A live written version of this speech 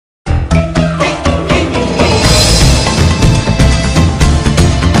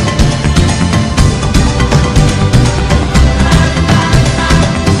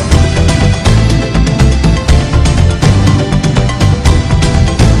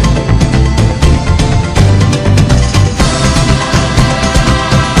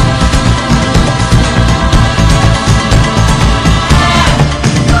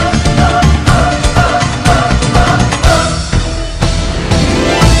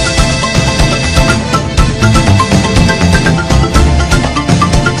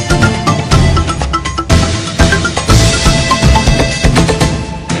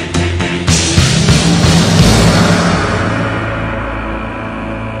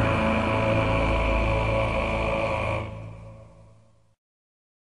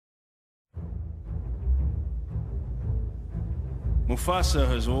Mufasa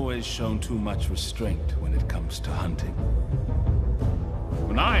has always shown too much restraint when it comes to hunting.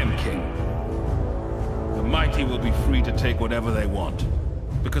 When I am king, the mighty will be free to take whatever they want,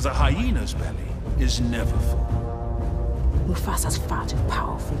 because a hyena's belly is never full. Mufasa's far too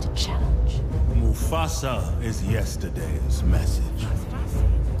powerful to challenge. Mufasa is yesterday's message.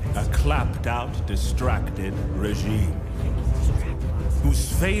 A clapped-out, distracted regime,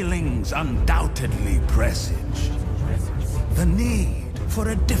 whose failings undoubtedly presage the need for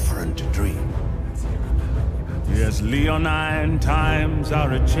a different dream. Yes, leonine times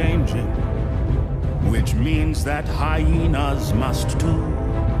are a-changing, which means that hyenas must too.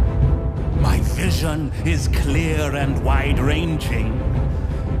 My vision is clear and wide-ranging,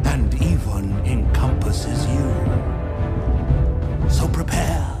 and even encompasses you. So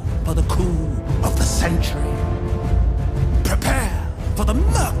prepare for the coup of the century. Prepare for the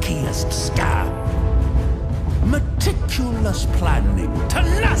murkiest scam. Meticulous planning,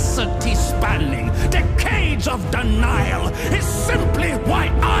 tenacity spanning, decades of denial is simply why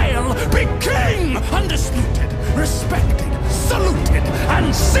I'll be king! Undisputed, respected, saluted,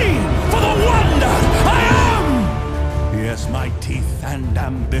 and seen for the wonder I am! Yes, my teeth and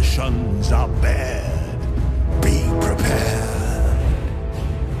ambitions are bared. Be prepared.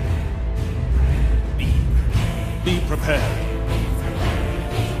 Be prepared.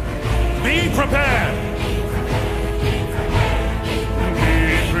 Be prepared!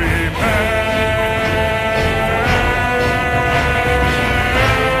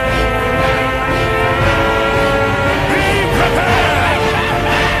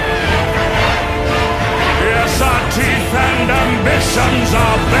 Teeth and ambitions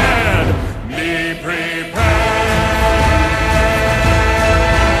are bare.